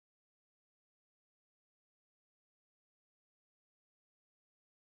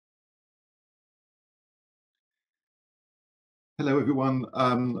Hello, everyone.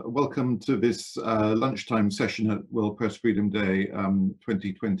 Welcome to this lunchtime session at World Press Freedom Day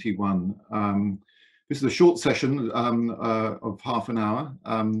 2021. This is a short session of half an hour,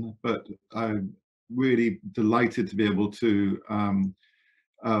 but I'm really delighted to be able to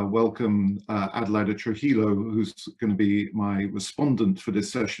welcome Adelaida Trujillo, who's going to be my respondent for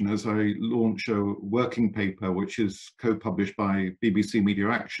this session as I launch a working paper which is co-published by BBC Media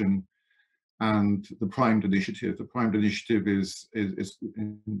Action and the Primed Initiative. The Primed Initiative is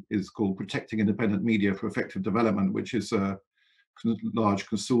called Protecting Independent Media for Effective Development, which is a large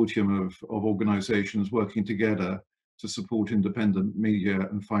consortium of organizations working together to support independent media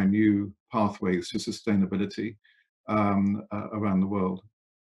and find new pathways to sustainability around the world.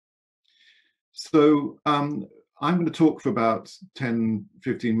 So I'm going to talk for about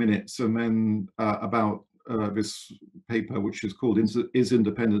 10-15 minutes and then about this paper, which is called Is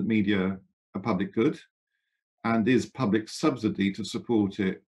Independent Media a Public Good? And is public subsidy to support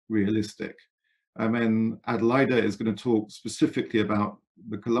it realistic? And then Adelaida is going to talk specifically about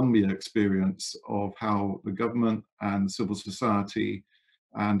the Colombia experience of how the government and civil society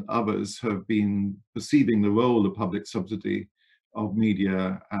and others have been perceiving the role of public subsidy of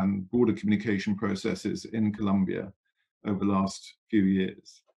media and broader communication processes in Colombia over the last few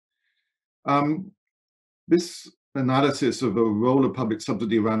years. This analysis of the role of public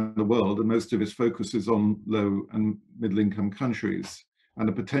subsidy around the world, and most of its focus is on low and middle income countries and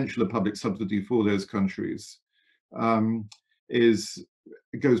the potential of public subsidy for those countries,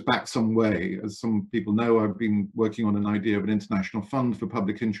 it goes back some way. As some people know, I've been working on an idea of an international fund for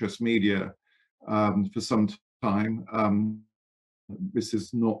public interest media for some time. This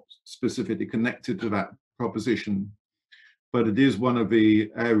is not specifically connected to that proposition, but it is one of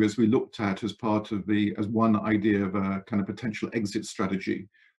the areas we looked at as part of as one idea of a kind of potential exit strategy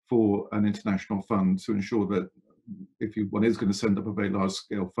for an international fund to ensure that if one is going to send up a very large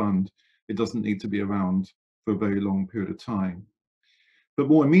scale fund, it doesn't need to be around for a very long period of time. But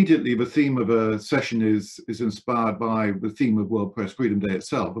more immediately, the theme of a session is inspired by the theme of World Press Freedom Day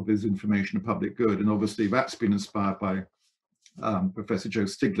itself, of is information a public good? And obviously that's been inspired by Professor Joe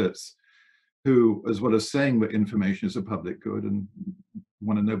Stiglitz, who, as well as saying that information is a public good and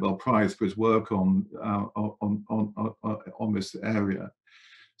won a Nobel Prize for his work on this area,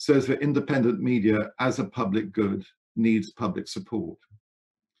 says that independent media as a public good needs public support.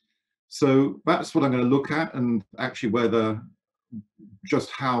 So that's what I'm going to look at, and actually whether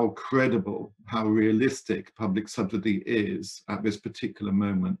just how credible, how realistic public subsidy is at this particular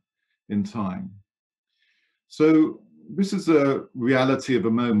moment in time. So this is a reality of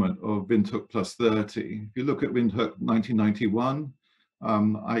a moment of Windhoek plus 30. If you look at Windhoek 1991,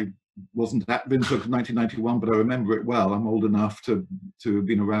 I wasn't at Windhoek 1991, but I remember it well. I'm old enough to have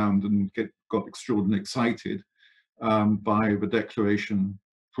been around and got extraordinarily excited by the declaration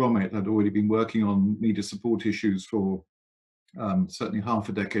from it. I'd already been working on media support issues for certainly half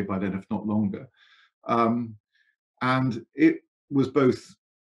a decade by then, if not longer. And it was both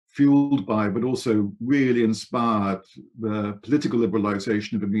fueled by, but also really inspired the political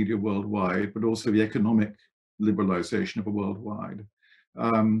liberalization of the media worldwide, but also the economic liberalization of the worldwide.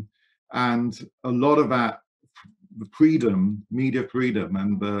 And a lot of that, the freedom, media freedom,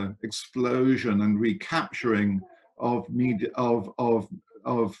 and the explosion and recapturing of media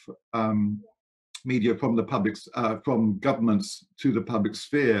media from the public, from governments to the public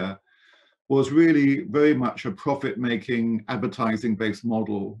sphere, was really very much a profit-making, advertising-based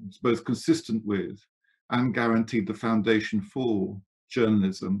model. It's both consistent with and guaranteed the foundation for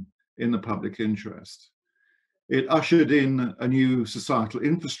journalism in the public interest. It ushered in a new societal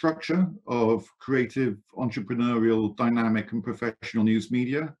infrastructure of creative, entrepreneurial, dynamic, and professional news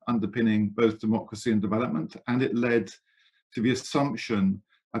media, underpinning both democracy and development. And it led to the assumption,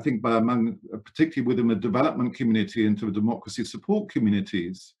 I think, particularly within the development community and to the democracy support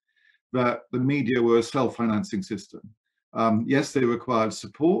communities, that the media were a self-financing system. Yes, they required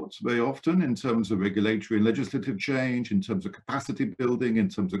support very often in terms of regulatory and legislative change, in terms of capacity building, in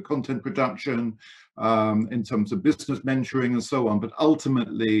terms of content production, in terms of business mentoring and so on. But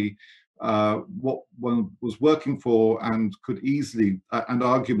ultimately, what one was working for and could easily, and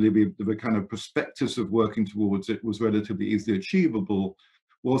arguably be the kind of perspectives of working towards it was relatively easily achievable,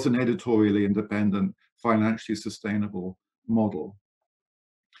 was an editorially independent, financially sustainable model.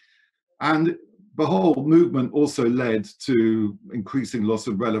 And the whole movement also led to increasing loss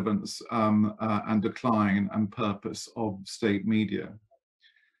of relevance and decline and purpose of state media.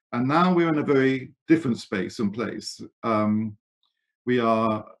 And now we're in a very different space and place. We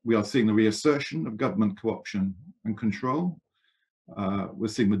are seeing the reassertion of government co-option and control. We're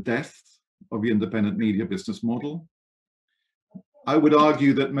seeing the death of the independent media business model. I would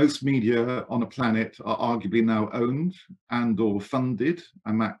argue that most media on the planet are arguably now owned and or funded,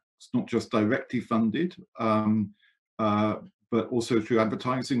 and that's not just directly funded, uh, but also through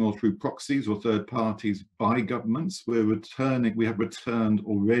advertising or through proxies or third parties by governments. We have returned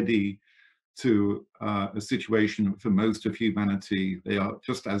already to a situation for most of humanity. They are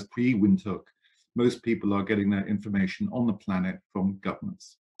just as pre-Windhoek, most people are getting their information on the planet from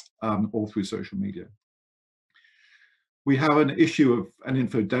governments or through social media. We have an issue of an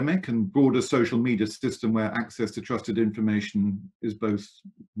infodemic and broader social media system where access to trusted information is both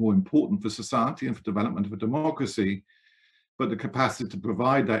more important for society and for development of a democracy, but the capacity to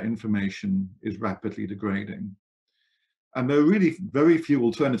provide that information is rapidly degrading. And there are really very few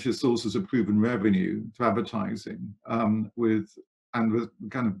alternative sources of proven revenue to advertising, with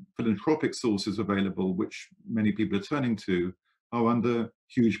kind of philanthropic sources available, which many people are turning to, are under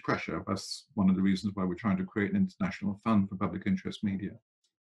huge pressure. That's one of the reasons why we're trying to create an international fund for public interest media.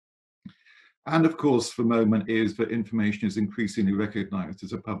 And of course, the moment is that information is increasingly recognized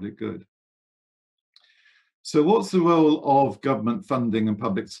as a public good. So what's the role of government funding and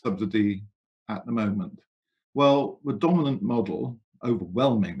public subsidy at the moment? Well, the dominant model,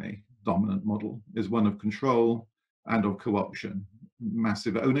 overwhelmingly dominant model, is one of control and of co-option.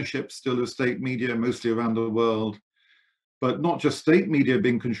 Massive ownership still of state media, mostly around the world, but not just state media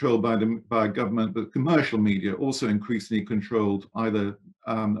being controlled by government, but commercial media also increasingly controlled either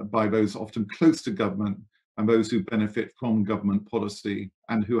by those often close to government and those who benefit from government policy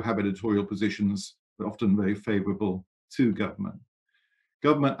and who have editorial positions that are often very favorable to government.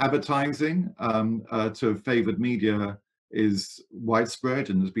 Government advertising to favored media is widespread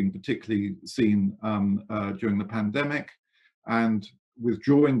and has been particularly seen during the pandemic. And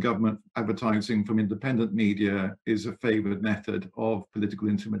withdrawing government advertising from independent media is a favored method of political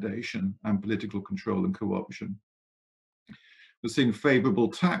intimidation and political control and co-option. We're seeing favorable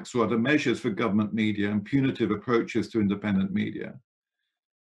tax or other measures for government media and punitive approaches to independent media.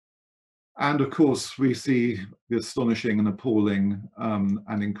 And of course, we see the astonishing and appalling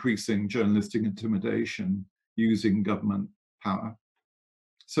and increasing journalistic intimidation using government power.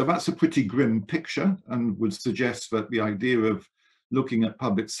 So that's a pretty grim picture and would suggest that the idea of looking at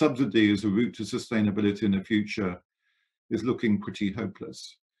public subsidy as a route to sustainability in the future is looking pretty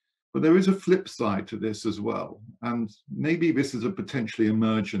hopeless. But there is a flip side to this as well. And maybe this is a potentially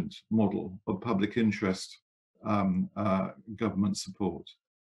emergent model of public interest government support.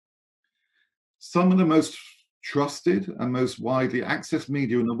 Some of the most trusted and most widely accessed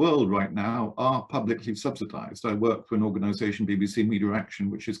media in the world right now are publicly subsidized. I work for an organization, BBC Media Action,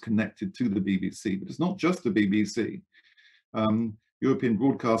 which is connected to the BBC, but it's not just the BBC. European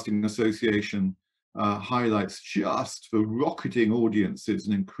Broadcasting Association highlights just the rocketing audiences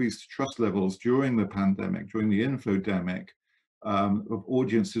and increased trust levels during the pandemic, during the infodemic, of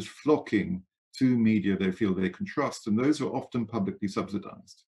audiences flocking to media they feel they can trust, and those are often publicly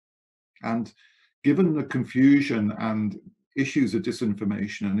subsidized. And given the confusion and issues of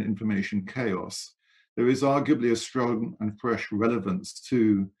disinformation and information chaos, there is arguably a strong and fresh relevance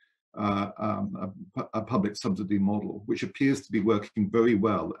to a public subsidy model, which appears to be working very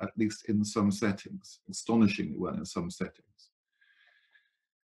well, at least in some settings, astonishingly well in some settings.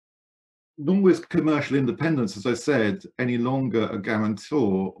 Nor is commercial independence, as I said, any longer a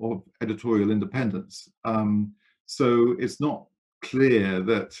guarantor of editorial independence. So it's not clear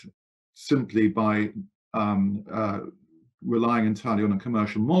that simply by relying entirely on a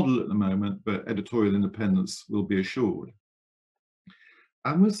commercial model at the moment, but editorial independence will be assured.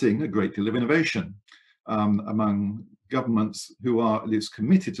 And we're seeing a great deal of innovation among governments who are at least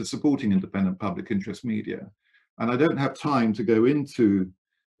committed to supporting independent public interest media. And I don't have time to go into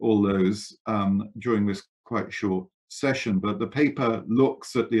all those during this quite short session, but the paper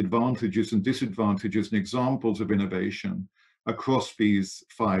looks at the advantages and disadvantages and examples of innovation across these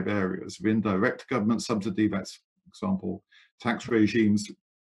 5 areas of indirect government subsidy, that's, for example, tax regimes.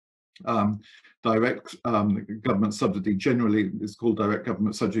 Direct government subsidy generally is called direct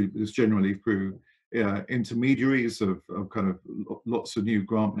government subsidy, is generally through intermediaries of kind of lots of new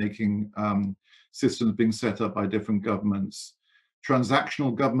grant making systems being set up by different governments.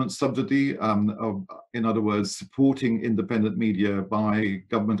 Transactional government subsidy, in other words, supporting independent media by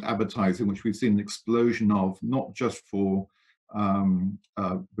government advertising, which we've seen an explosion of, not just for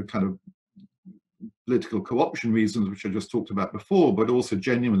the kind of political co-option reasons, which I just talked about before, but also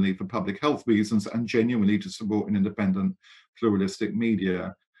genuinely for public health reasons and genuinely to support an independent pluralistic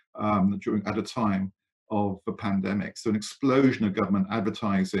media at a time of the pandemic. So an explosion of government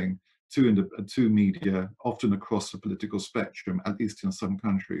advertising to media, often across the political spectrum, at least in some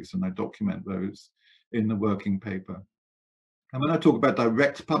countries, and I document those in the working paper. And when I talk about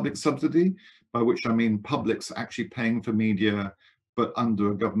direct public subsidy, by which I mean publics actually paying for media, but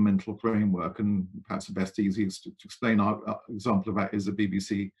under a governmental framework, and perhaps the best easiest to explain our example of that is the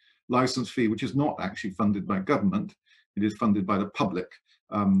BBC license fee, which is not actually funded by government, it is funded by the public.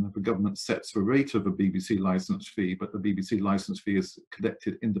 The government sets the rate of a BBC license fee, but the BBC license fee is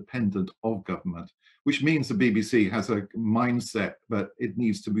collected independent of government, which means the BBC has a mindset that it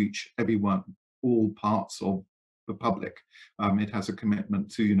needs to reach everyone, all parts of the public. It has a commitment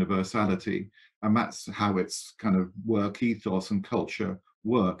to universality, and that's how its kind of work ethos and culture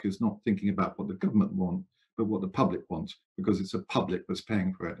work, is not thinking about what the government want, but what the public wants, because it's a public that's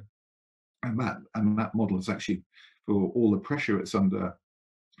paying for it. And that model is actually, for all the pressure it's under,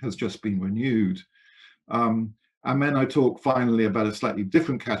 has just been renewed. And then I talk finally about a slightly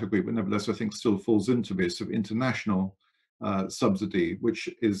different category, but nevertheless I think still falls into this, of international subsidy, which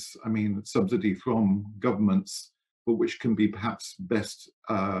is, I mean, subsidy from governments, but which can be perhaps best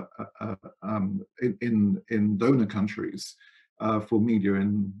in donor countries for media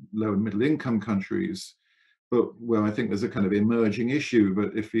in low and middle income countries, but where I think there's a kind of emerging issue.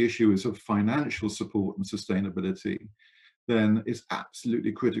 But if the issue is of financial support and sustainability, then it's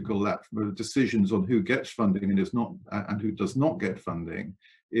absolutely critical that the decisions on who gets funding and is not, and who does not get funding,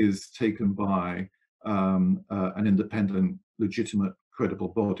 is taken by an independent, legitimate, credible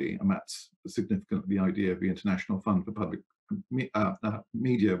body. And that's significantly the idea of the International Fund for Public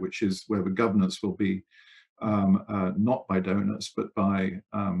Media, which is where the governance will be not by donors, but by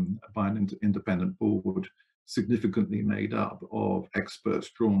an independent board, significantly made up of experts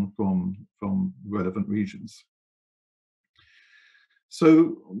drawn from relevant regions.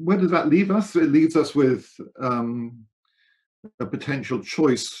 So where does that leave us? It leaves us with a potential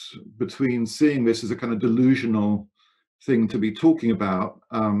choice between seeing this as a kind of delusional thing to be talking about,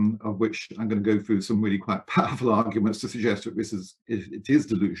 of which I'm going to go through some really quite powerful arguments to suggest that it is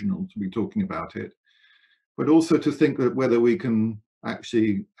delusional to be talking about it, but also to think that whether we can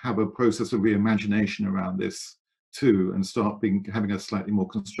actually have a process of reimagination around this too, and start having a slightly more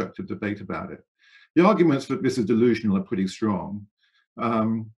constructive debate about it. The arguments that this is delusional are pretty strong.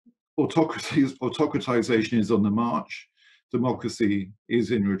 Autocratization is on the march, democracy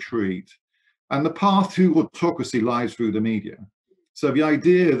is in retreat, and the path to autocracy lies through the media. So the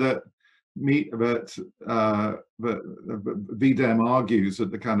idea that VDEM argues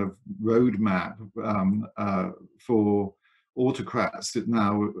that the kind of roadmap for autocrats that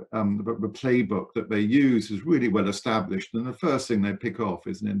now, the playbook that they use is really well established, and the first thing they pick off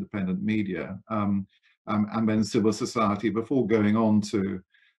is an independent media, and then civil society, before going on to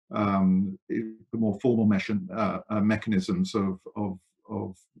the more formal mechanisms of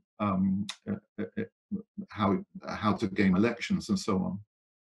how to game elections and so on.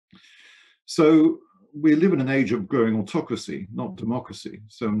 So we live in an age of growing autocracy, not democracy.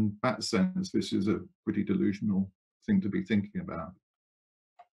 So in that sense, this is a pretty delusional thing to be thinking about.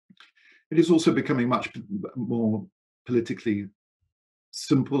 It is also becoming much more politically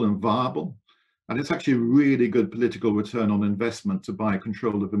simple and viable. And it's actually a really good political return on investment to buy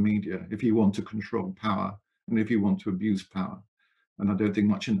control of the media if you want to control power and if you want to abuse power. And I don't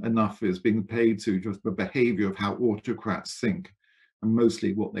think enough is being paid to just the behavior of how autocrats think. And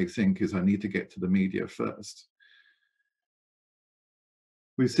mostly what they think is, I need to get to the media first.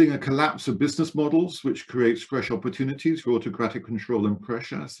 We're seeing a collapse of business models, which creates fresh opportunities for autocratic control and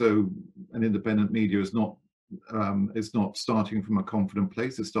pressure. So an independent media is not starting from a confident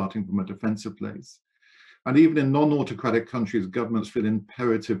place, it's starting from a defensive place. And even in non-autocratic countries, governments feel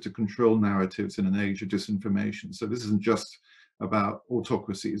imperative to control narratives in an age of disinformation. So this isn't just about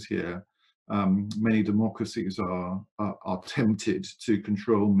autocracies here. Many democracies are tempted to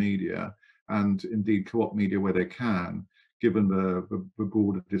control media, and indeed co-opt media where they can, given the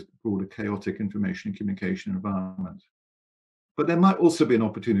broader chaotic information and communication environment. But there might also be an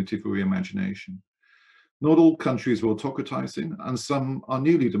opportunity for reimagination. Not all countries are autocratizing, and some are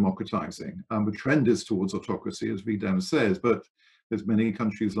newly democratizing. The trend is towards autocracy, as VDEM says, but there's many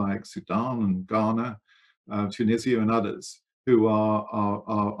countries like Sudan and Ghana, Tunisia and others who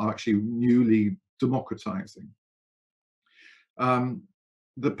are actually newly democratizing.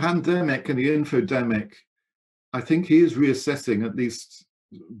 The pandemic and the infodemic, I think he is reassessing at least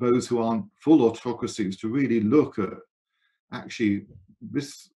those who aren't full autocracies to really look at actually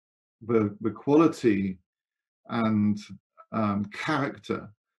the quality and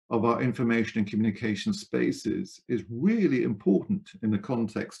character of our information and communication spaces is really important in the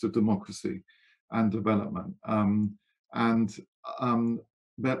context of democracy and development.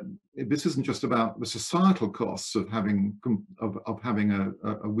 that this isn't just about the societal costs of having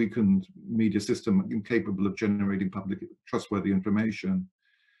a weakened media system incapable of generating public trustworthy information.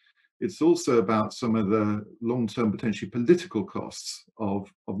 It's also about some of the long-term, potentially political costs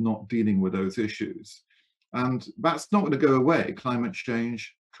of not dealing with those issues. And that's not going to go away. Climate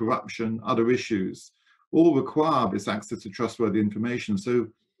change, corruption, other issues all require this access to trustworthy information. So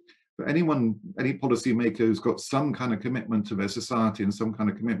for anyone, any policymaker who's got some kind of commitment to their society and some kind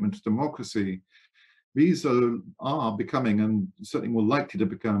of commitment to democracy, these are becoming, and certainly more likely to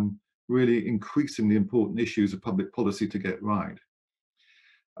become, really increasingly important issues of public policy to get right.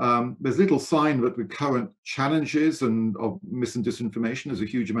 There's little sign that the current challenges of mis and disinformation, there's a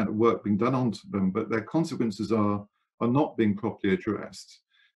huge amount of work being done on them, but their consequences are not being properly addressed.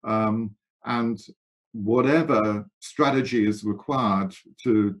 And whatever strategy is required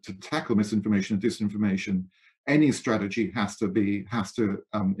to tackle misinformation and disinformation, any strategy has to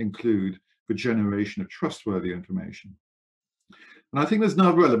include the generation of trustworthy information. And I think there's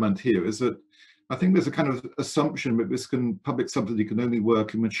another element here, is that I think there's a kind of assumption that public subsidy can only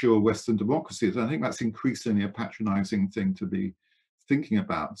work in mature Western democracies. And I think that's increasingly a patronizing thing to be thinking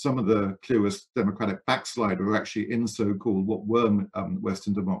about. Some of the clearest democratic backslider are actually in so-called what were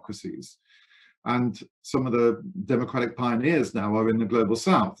Western democracies. And some of the democratic pioneers now are in the global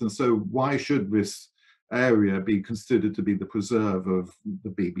South. And so why should this area be considered to be the preserve of the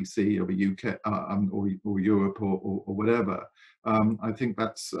BBC or the UK or Europe or whatever? I think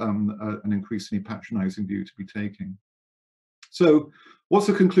that's an increasingly patronizing view to be taking. So what's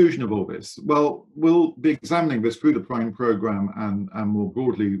the conclusion of all this? Well, we'll be examining this through the Prime programme and more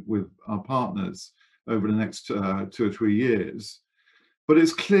broadly with our partners over the next 2 or 3 years. But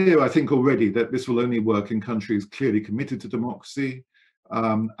it's clear, I think, already that this will only work in countries clearly committed to democracy,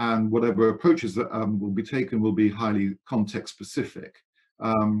 and whatever approaches that will be taken will be highly context specific.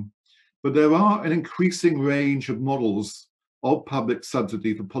 But there are an increasing range of models of public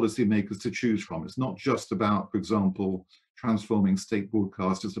subsidy for policymakers to choose from. It's not just about, for example, transforming state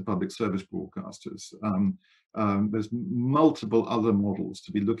broadcasters to public service broadcasters. There's multiple other models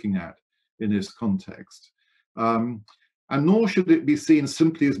to be looking at in this context. And nor should it be seen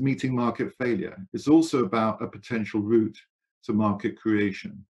simply as meeting market failure. It's also about a potential route to market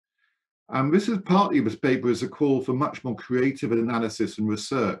creation. And this paper is a call for much more creative analysis and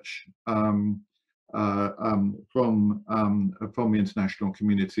research from the international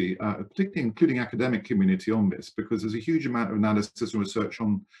community, particularly including academic community on this, because there's a huge amount of analysis and research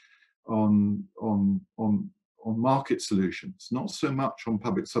on market solutions, not so much on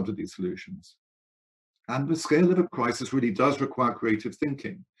public subsidy solutions. And the scale of a crisis really does require creative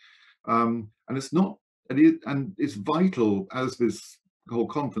thinking, and it's vital, as this whole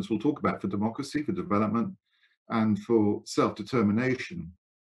conference will talk about, for democracy, for development, and for self-determination.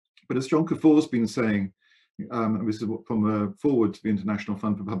 But as John Kafour's been saying, and this is from a forward to the International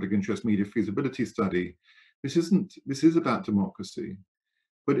Fund for Public Interest Media Feasibility Study, this is about democracy,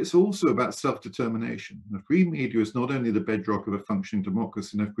 but it's also about self-determination. The free media is not only the bedrock of a functioning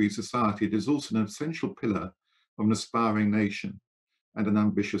democracy and a free society, it is also an essential pillar of an aspiring nation and an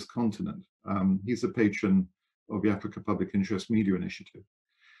ambitious continent. He's a patron of the Africa Public Interest Media Initiative.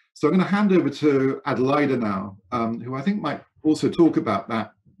 So I'm going to hand over to Adelaida now, who I think might also talk about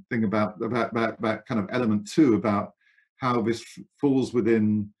that thing, about that kind of element too, about how this falls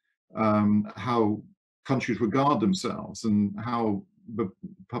within how countries regard themselves and how the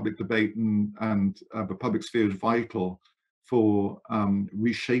public debate and the public sphere is vital for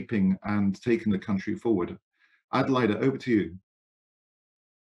reshaping and taking the country forward. Adelaida, over to you.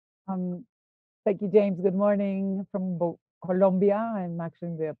 Thank you, James. Good morning from Colombia. I'm actually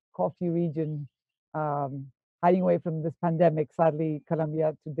in the coffee region, hiding away from this pandemic. Sadly,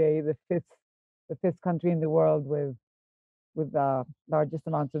 Colombia today, the fifth country in the world with largest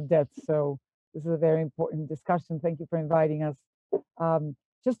amounts of deaths. So this is a very important discussion. Thank you for inviting us.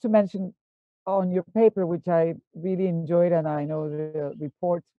 Just to mention on your paper, which I really enjoyed, and I know the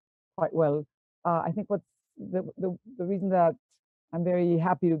report quite well. I think what's the reason that I'm very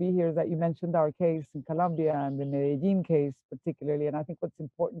happy to be here is that you mentioned our case in Colombia and the Medellin case particularly. And I think what's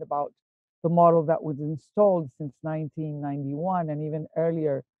important about the model that was installed since 1991 and even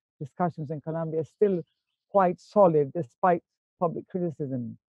earlier discussions in Colombia is still quite solid despite public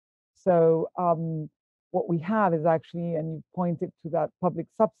criticism. So what we have is actually, and you pointed to that public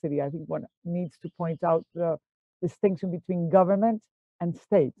subsidy, I think one needs to point out the distinction between government and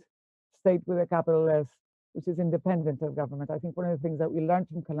state with a capital S, which is independent of government. I think one of the things that we learned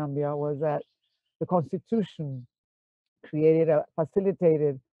from Colombia was that the Constitution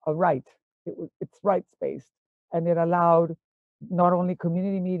facilitated a right. It's rights-based, and it allowed not only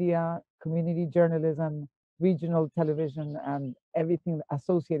community media, community journalism, regional television, and everything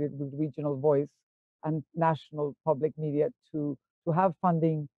associated with regional voice and national public media to have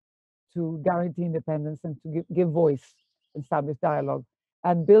funding to guarantee independence and to give voice, establish dialogue.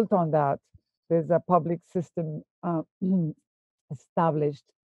 And built on that, there's a public system established,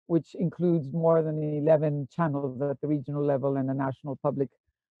 which includes more than 11 channels at the regional level and a national public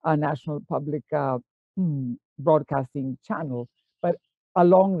broadcasting channel. But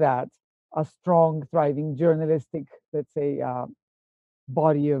along that, a strong, thriving journalistic, let's say,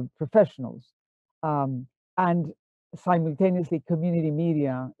 body of professionals, and simultaneously community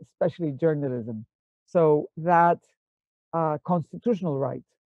media, especially journalism. So that constitutional right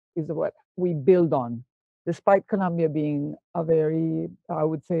is what we build on, despite Colombia being a very, I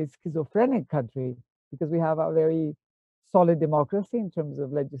would say, schizophrenic country, because we have a very solid democracy in terms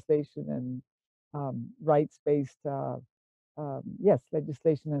of legislation and rights-based, yes,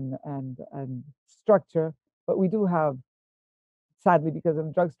 legislation and structure. But we do have, sadly, because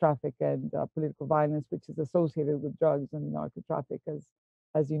of drugs traffic and political violence, which is associated with drugs and narco traffic,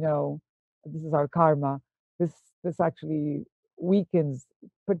 as you know, this is our karma. This actually weakens,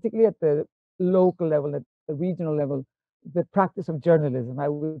 particularly at the local level, at the regional level, the practice of journalism. I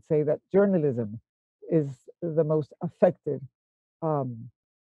would say that journalism is the most affected um,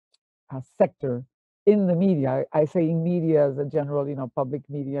 sector in the media. I say in media as a general, public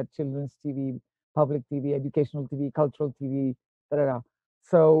media, children's TV, public TV, educational TV, cultural TV, da, da, da.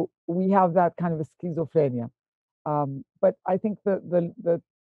 So we have that kind of a schizophrenia. But I think the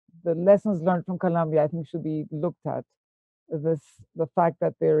lessons learned from Colombia, I think, should be looked at. The fact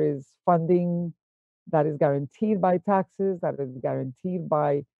that there is funding that is guaranteed by taxes, that is guaranteed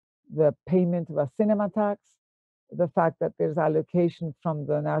by the payment of a cinema tax, the fact that there's allocation from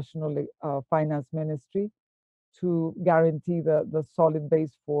the National Finance Ministry to guarantee the solid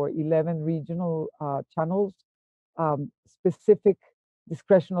base for 11 regional channels, specific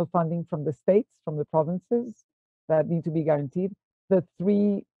discretional funding from the states, from the provinces that need to be guaranteed. The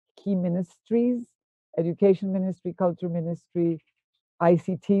three key ministries, Education Ministry, Culture Ministry,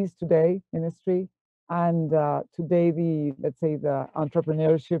 ICTs today ministry, and today let's say the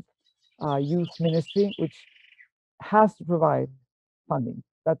Entrepreneurship Youth Ministry, which has to provide funding.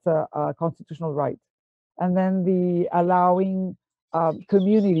 That's a constitutional right. And then the allowing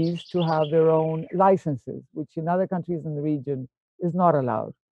communities to have their own licenses, which in other countries in the region is not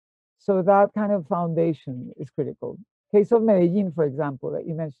allowed. So that kind of foundation is critical. Case of Medellin, for example, that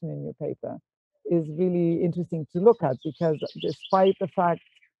you mentioned in your paper, is really interesting to look at, because despite the fact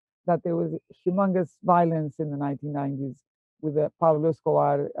that there was humongous violence in the 1990s with the Pablo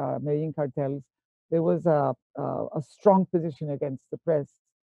Escobar Medellin cartels, there was a strong position against the press,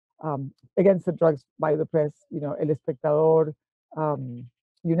 against the drugs by the press. El Espectador,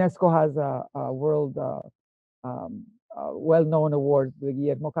 UNESCO has a world well-known award, the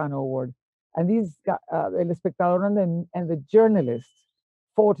Guillermo Cano Award, and these El Espectador and the journalists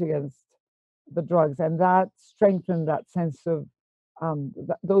fought against the drugs, and that strengthened that sense of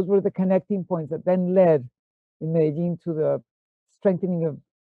those were the connecting points that then led in Medellin to the strengthening of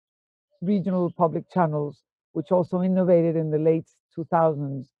regional public channels, which also innovated in the late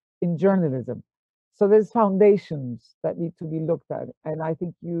 2000s in journalism. So there's foundations that need to be looked at, and I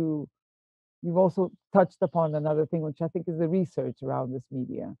think you've also touched upon another thing, which I think is the research around this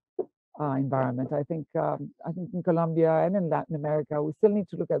media environment. I think in Colombia and in Latin America, we still need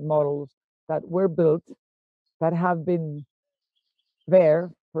to look at models that were built, that have been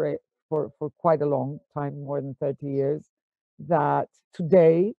there for quite a long time, more than 30 years, that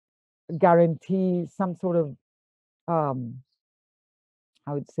today guarantee some sort of,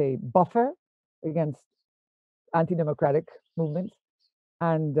 I would say, buffer against anti-democratic movements.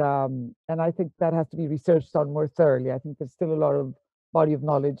 And I think that has to be researched on more thoroughly. I think there's still a lot of body of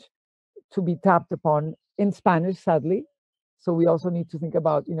knowledge to be tapped upon in Spanish, sadly. So we also need to think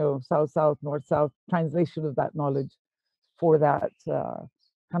about, South-South, North-South translation of that knowledge for that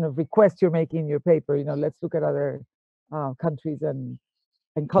kind of request you're making in your paper. Let's look at other countries and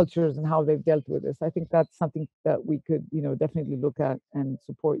cultures and how they've dealt with this. I think that's something that we could, definitely look at and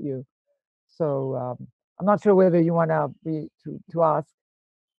support you. So I'm not sure whether you want to ask.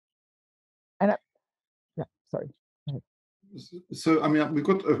 And yeah, sorry. So, I mean, we've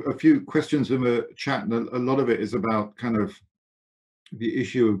got a few questions in the chat, and a lot of it is about kind of the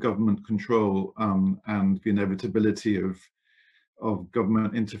issue of government control and the inevitability of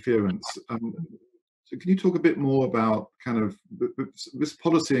government interference. So can you talk a bit more about kind of this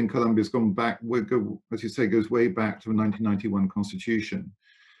policy in Colombia has gone back, as you say, goes way back to the 1991 Constitution.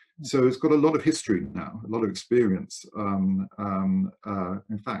 So it's got a lot of history now, a lot of experience.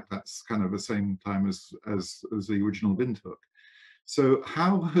 In fact, that's kind of the same time as the original Windhoek. So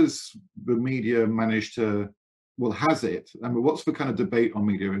how has the media managed to, well, has it? I mean, what's the kind of debate on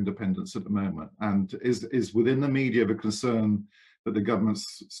media independence at the moment? And is within the media the concern that the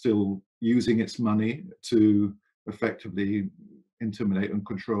government's still using its money to effectively intimidate and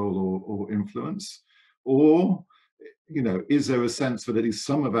control or influence? Or, you know, is there a sense that at least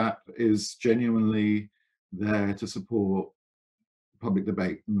some of that is genuinely there to support public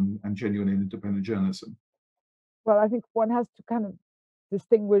debate and genuine independent journalism? Well, I think one has to kind of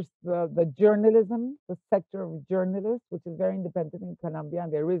distinguish the journalism, the sector of journalists, which is very independent in Colombia,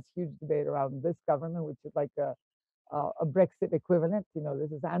 and there is huge debate around this government, which is like a Brexit equivalent. You know,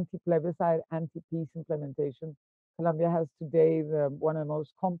 this is anti-plebiscite, anti-peace implementation. Colombia has today one of the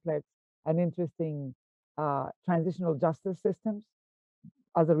most complex and interesting transitional justice systems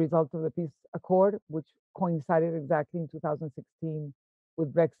as a result of the peace accord, which coincided exactly in 2016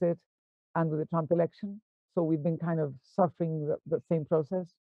 with Brexit and with the Trump election. So we've been kind of suffering the same process,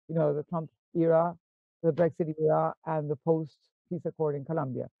 you know, the Trump era, the Brexit era, and the post-peace accord in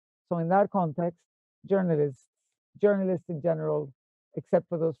Colombia. So in that context, journalists in general, except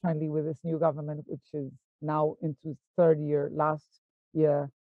for those friendly with this new government, which is now into its third year, last year,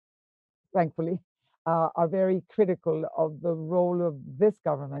 thankfully, are very critical of the role of this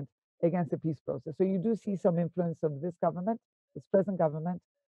government against the peace process. So you do see some influence of this government, this present government,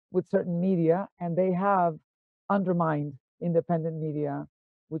 with certain media, and they have undermined independent media,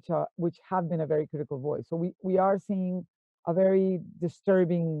 which have been a very critical voice. So we are seeing a very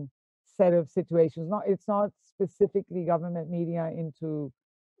disturbing set of situations. It's not specifically government media into.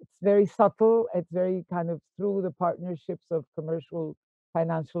 It's very subtle. It's very kind of through the partnerships of commercial,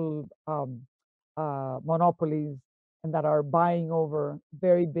 financial monopolies, and that are buying over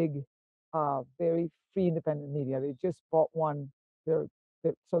very big, very free independent media. They just bought one.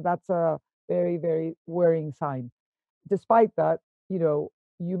 So that's a very, very worrying sign. Despite that, you know,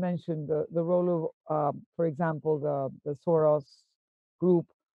 you mentioned the role of, for example, the Soros group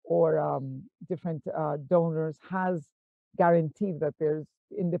or different donors has guaranteed that there's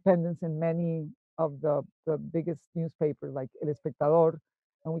independence in many of the biggest newspapers like El Espectador,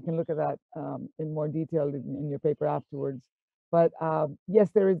 and we can look at that in more detail in your paper afterwards. But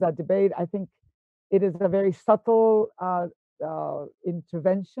yes, there is that debate. I think it is a very subtle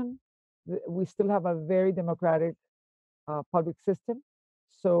intervention. We still have a very democratic public system.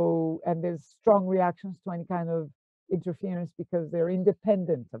 So, and there's strong reactions to any kind of interference because they're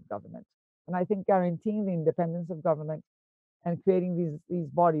independent of government. And I think guaranteeing the independence of government and creating these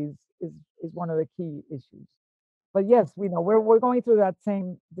bodies is one of the key issues. But yes, we know we're going through that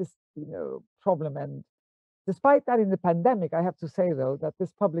same problem. And despite that, in the pandemic, I have to say though that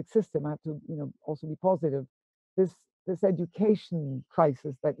this public system, I have to also be positive. This education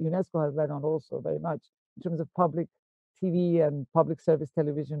crisis that UNESCO has led on also very much in terms of public TV and public service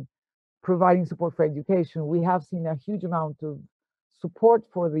television providing support for education. We have seen a huge amount of support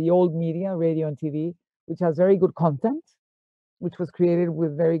for the old media, radio and TV, which has very good content, which was created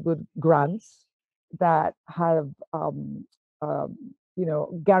with very good grants that have,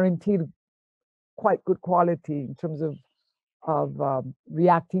 guaranteed quite good quality in terms of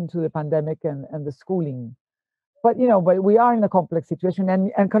reacting to the pandemic and the schooling. But we are in a complex situation,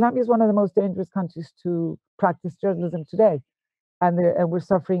 and Colombia is one of the most dangerous countries to practice journalism today, and we're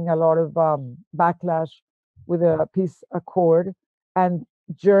suffering a lot of backlash with a peace accord, and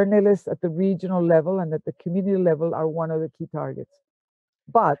journalists at the regional level and at the community level are one of the key targets.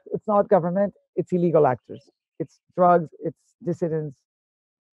 But it's not government; it's illegal actors, it's drugs, it's dissidents,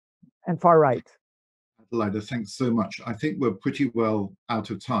 and far right. Adelaide, thanks so much. I think we're pretty well out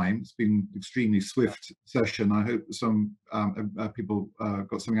of time. It's been an extremely swift session. I hope some people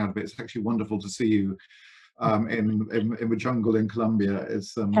got something out of it. It's actually wonderful to see you in the jungle in Colombia.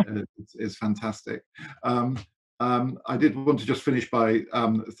 It's fantastic. I did want to just finish by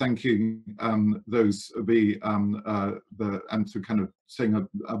thanking those and to kind of saying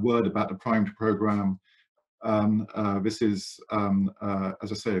a word about the Primed program. This is,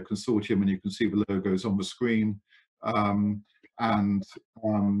 as I say, a consortium, and you can see the logos on the screen, and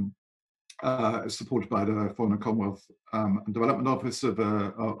supported by the Foreign and Commonwealth and Development Office of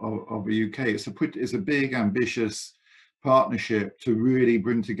the UK. It's a big, ambitious partnership to really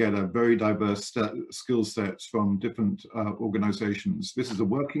bring together very diverse skill sets from different organisations. This is a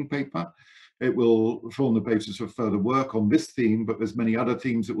working paper. It will form the basis for further work on this theme, but there's many other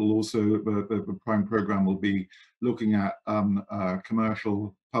themes that will also, the Prime programme will be looking at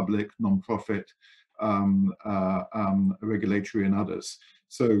commercial, public, non-profit, regulatory and others.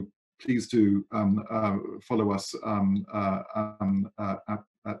 So please do follow us at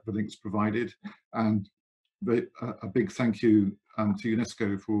the links provided, and a big thank you to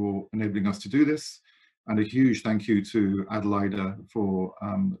UNESCO for enabling us to do this, and a huge thank you to Adelaida for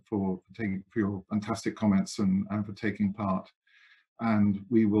your fantastic comments and for taking part. And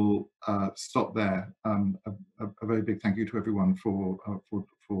we will stop there. A very big thank you to everyone for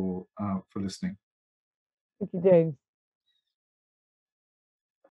listening. Thank you, James.